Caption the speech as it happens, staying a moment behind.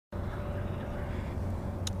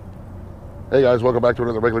Hey guys, welcome back to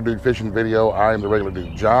another Regular Dude Fishing video. I am the Regular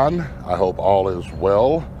Dude John. I hope all is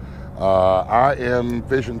well. I am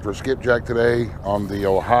fishing for skipjack today on the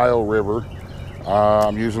Ohio River.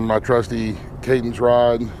 I'm using my trusty cadence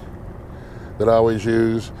rod that I always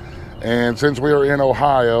use. And since we are in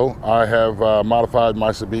Ohio, I have modified my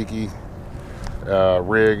sabiki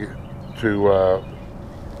rig to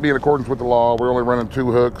be in accordance with the law. We're only running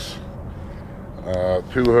two hooks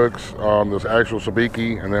on this actual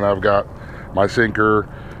sabiki, and then I've got my sinker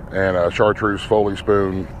and a chartreuse Foley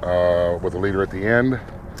spoon with a leader at the end.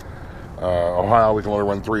 Ohio, we can only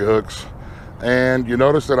run 3 hooks. And you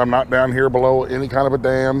notice that I'm not down here below any kind of a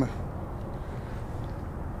dam.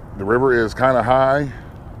 The river is kind of high,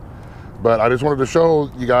 but I just wanted to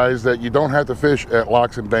show you guys that you don't have to fish at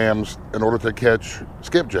locks and dams in order to catch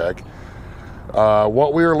skipjack.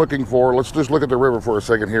 What we are looking for, let's just look at the river for a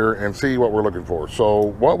second here and see what we're looking for.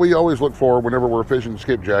 So what we always look for whenever we're fishing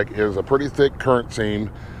skipjack is a pretty thick current seam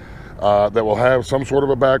that will have some sort of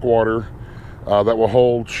a backwater that will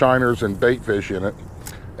hold shiners and bait fish in it,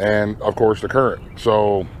 and of course the current.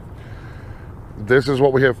 So this is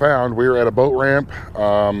what we have found. We're at a boat ramp,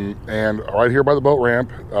 and right here by the boat ramp,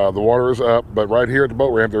 the water is up, but right here at the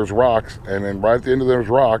boat ramp there's rocks, and then right at the end of those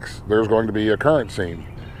rocks there's going to be a current seam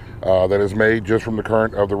that is made just from the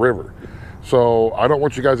current of the river. So I don't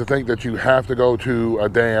want you guys to think that you have to go to a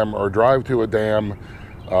dam or drive to a dam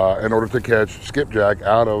in order to catch skipjack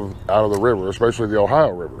out of the river, especially the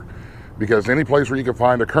Ohio River, because any place where you can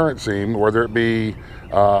find a current seam, whether it be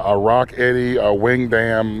a rock eddy, a wing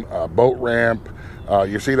dam, a boat ramp,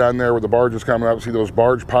 you see down there where the barge is coming up, see those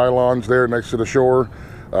barge pylons there next to the shore,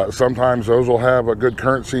 sometimes those will have a good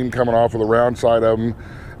current seam coming off of the round side of them,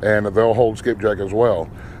 and they'll hold skipjack as well.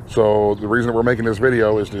 So the reason that we're making this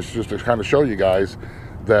video is just to kind of show you guys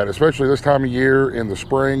that, especially this time of year in the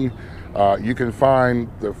spring, you can find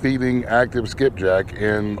the feeding active skipjack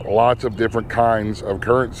in lots of different kinds of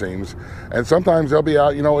current seams. And sometimes they'll be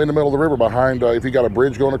out, you know, in the middle of the river behind, if you got a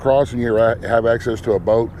bridge going across and you have access to a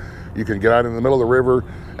boat, you can get out in the middle of the river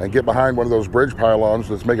and get behind one of those bridge pylons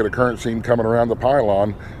that's making a current seam coming around the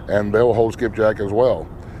pylon, and they'll hold skipjack as well.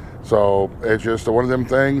 So it's just one of them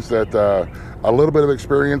things that a little bit of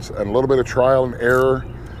experience and a little bit of trial and error,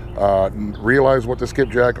 realize what the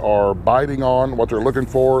skipjack are biting on, what they're looking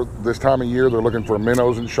for this time of year. They're looking for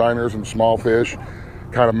minnows and shiners and small fish,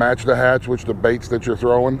 kind of match the hatch with the baits that you're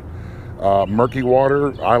throwing. Murky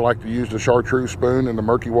water, I like to use the chartreuse spoon in the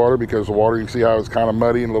murky water because the water, you see how it's kind of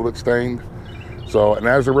muddy and a little bit stained. So, and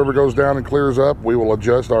as the river goes down and clears up, we will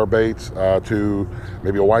adjust our baits to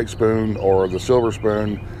maybe a white spoon or the silver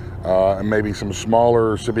spoon, and maybe some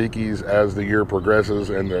smaller sabikis as the year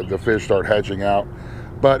progresses and the fish start hatching out.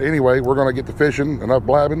 But anyway, we're going to get to fishing. Enough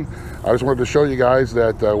blabbing. I just wanted to show you guys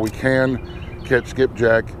that we can catch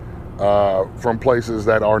skipjack from places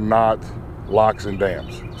that are not locks and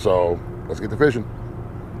dams. So let's get to fishing.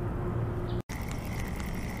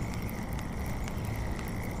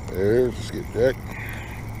 There's the skipjack.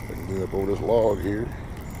 I can do up over this log here.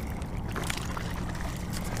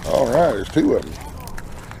 All right, there's 2 of them.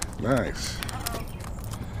 Nice.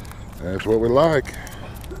 That's what we like.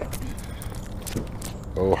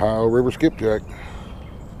 Ohio River skipjack.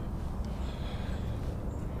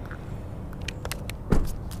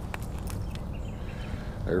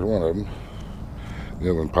 There's one of them.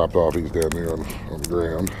 The other one popped off. He's down there on the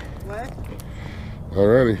ground. What?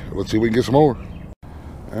 Alrighty, let's see if we can get some more.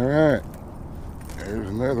 Alright, there's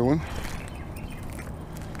another one.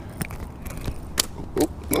 Oh,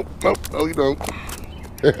 nope, nope, no you don't.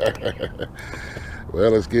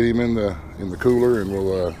 Well, let's get him in the cooler and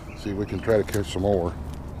we'll see if we can try to catch some more.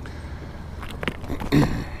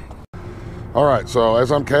 All right, so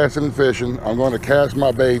as I'm casting and fishing, I'm going to cast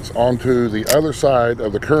my baits onto the other side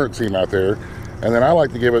of the current seam out there, and then I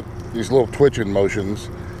like to give it these little twitching motions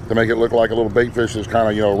to make it look like a little bait fish is kind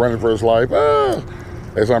of, you know, running for his life.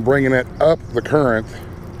 As I'm bringing it up the current,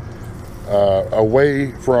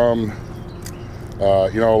 away from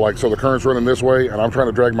you know, like, so the current's running this way and I'm trying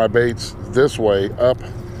to drag my baits this way up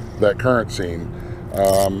that current seam.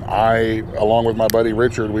 I, along with my buddy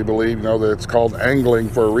Richard, we believe, you know, that it's called angling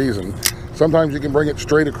for a reason. Sometimes you can bring it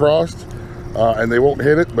straight across and they won't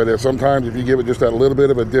hit it, but sometimes if you give it just that little bit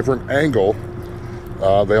of a different angle,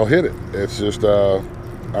 they'll hit it. It's just, I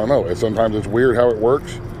don't know, sometimes it's weird how it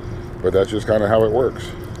works, but that's just kind of how it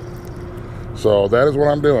works. So that is what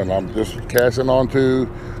I'm doing. I'm just casting onto,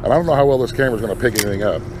 and I don't know how well this camera's going to pick anything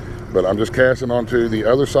up, but I'm just casting onto the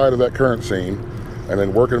other side of that current seam and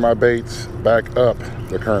then working my baits back up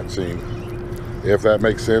the current seam. If that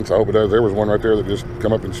makes sense, I hope it does. There was one right there that just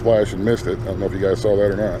come up and splashed and missed it. I don't know if you guys saw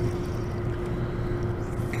that or not.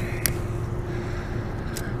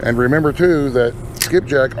 And remember too that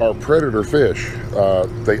skipjack are predator fish.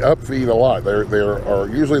 They upfeed a lot.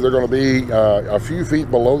 Usually they're going to be a few feet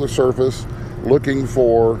below the surface, looking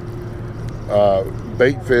for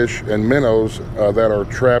bait fish and minnows that are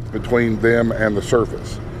trapped between them and the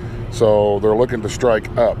surface. So they're looking to strike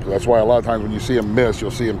up. That's why a lot of times when you see them miss, you'll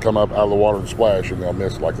see them come up out of the water and splash, and they'll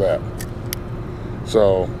miss like that.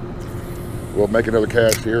 So we'll make another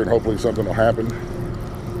cast here, and hopefully something will happen,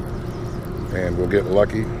 and we'll get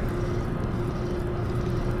lucky.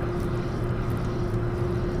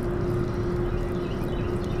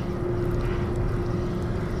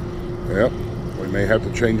 Yep, we may have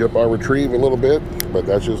to change up our retrieve a little bit, but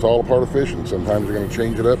that's just all a part of fishing. Sometimes you're going to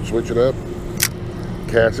change it up, switch it up,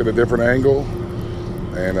 cast at a different angle,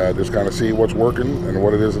 and just kind of see what's working and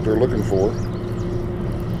what it is that they're looking for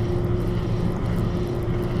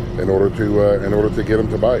in order to get them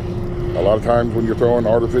to bite. A lot of times when you're throwing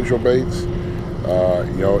artificial baits,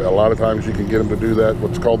 you know, a lot of times you can get them to do that,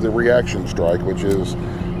 what's called the reaction strike, which is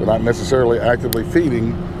they're not necessarily actively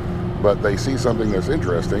feeding, but they see something that's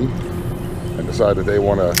interesting and decide that they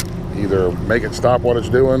want to either make it stop what it's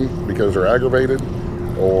doing because they're aggravated,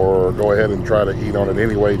 or go ahead and try to eat on it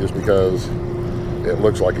anyway just because it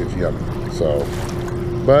looks like it's yummy. So,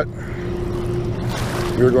 but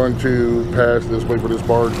we're going to pass this, wait for this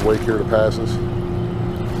barge wake here to pass us.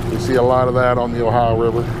 We see a lot of that on the Ohio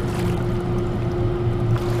River.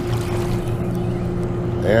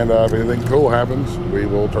 And if anything cool happens, we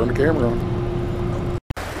will turn the camera on.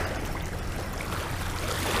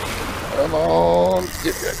 Come on,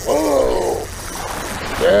 skipjack. Whoa!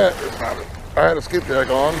 That is not it. I had a skipjack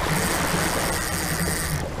on,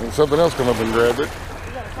 and something else come up and grabbed it.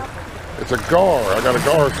 It's a gar. I got a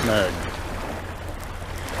gar snag.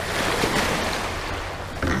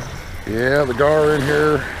 Yeah, the gar in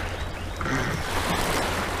here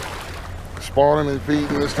spawning and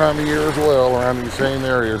feeding this time of year as well around these same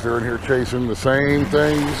areas. They're in here chasing the same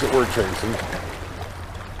things that we're chasing.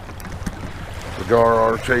 The gar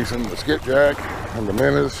are chasing the skipjack and the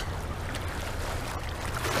minnows.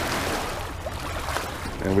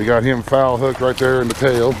 And we got him foul hooked right there in the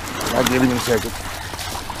tail. I'll get him in a second.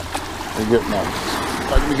 I'm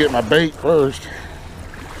going to get my bait first.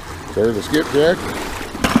 There's the skipjack.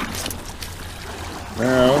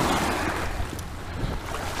 Now,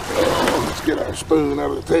 let's get our spoon out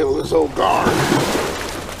of the tail of this old gar.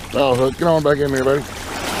 Foul hook, get on back in there, buddy.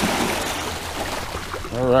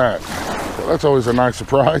 All right. Well, that's always a nice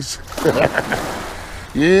surprise.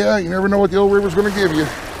 Yeah, you never know what the old river's going to give you.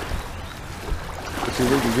 Let's see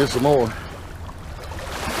if we can get some more.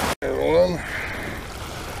 There's one.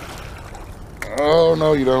 Oh,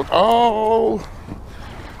 no, you don't. Oh,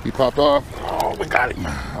 he popped off. Oh, we got him.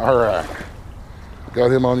 All right. Got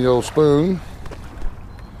him on the old spoon.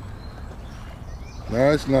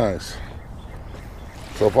 Nice, nice.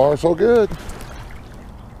 So far, so good.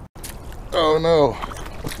 Oh, no.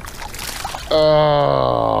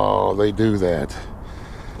 Oh, they do that.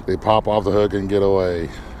 They pop off the hook and get away.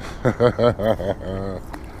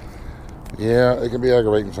 Yeah, it can be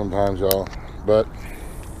aggravating sometimes, y'all, but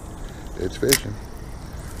it's fishing.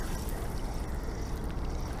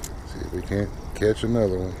 See if we can't catch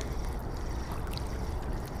another one.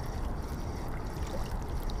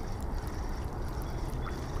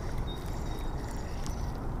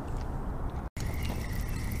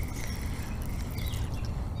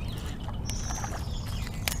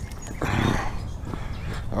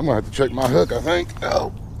 I'm gonna have to check my hook, I think.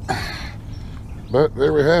 Oh, but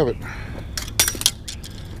there we have it.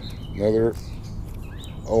 Another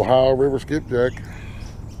Ohio River skipjack.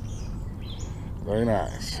 Very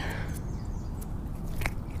nice.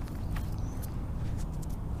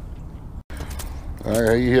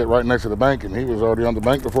 He hit right next to the bank, and he was already on the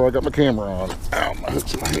bank before I got my camera on. Ow, my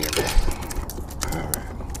hook's in my hand. All right.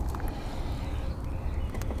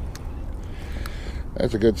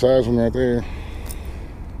 That's a good size one right there.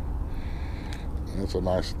 That's a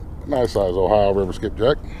nice size Ohio River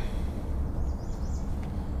skipjack.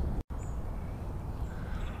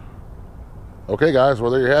 Okay, guys,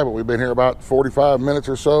 well, there you have it. We've been here about 45 minutes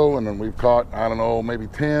or so, and then we've caught, I don't know, maybe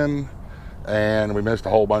 10, and we missed a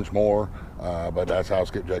whole bunch more, but that's how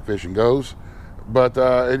skipjack fishing goes. But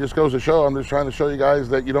it just goes to show, I'm just trying to show you guys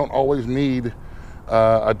that you don't always need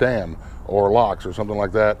a dam or locks or something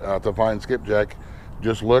like that to find skipjack.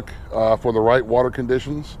 Just look for the right water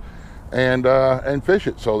conditions and fish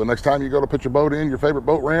it. So the next time you go to put your boat in your favorite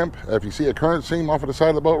boat ramp, if you see a current seam off of the side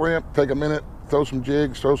of the boat ramp, take a minute, throw some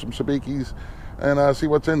jigs, throw some sabikis, and see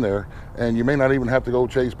what's in there. And you may not even have to go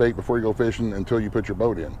chase bait before you go fishing until you put your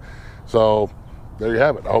boat in. So there you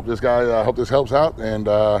have it. I hope this helps out. And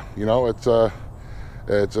you know,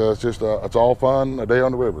 It's just it's all fun, a day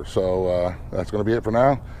on the river. So that's going to be it for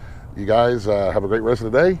now. You guys have a great rest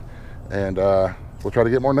of the day, and we'll try to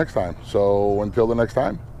get more next time. So until the next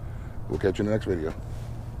time, we'll catch you in the next video.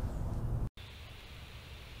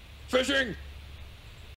 Fishing!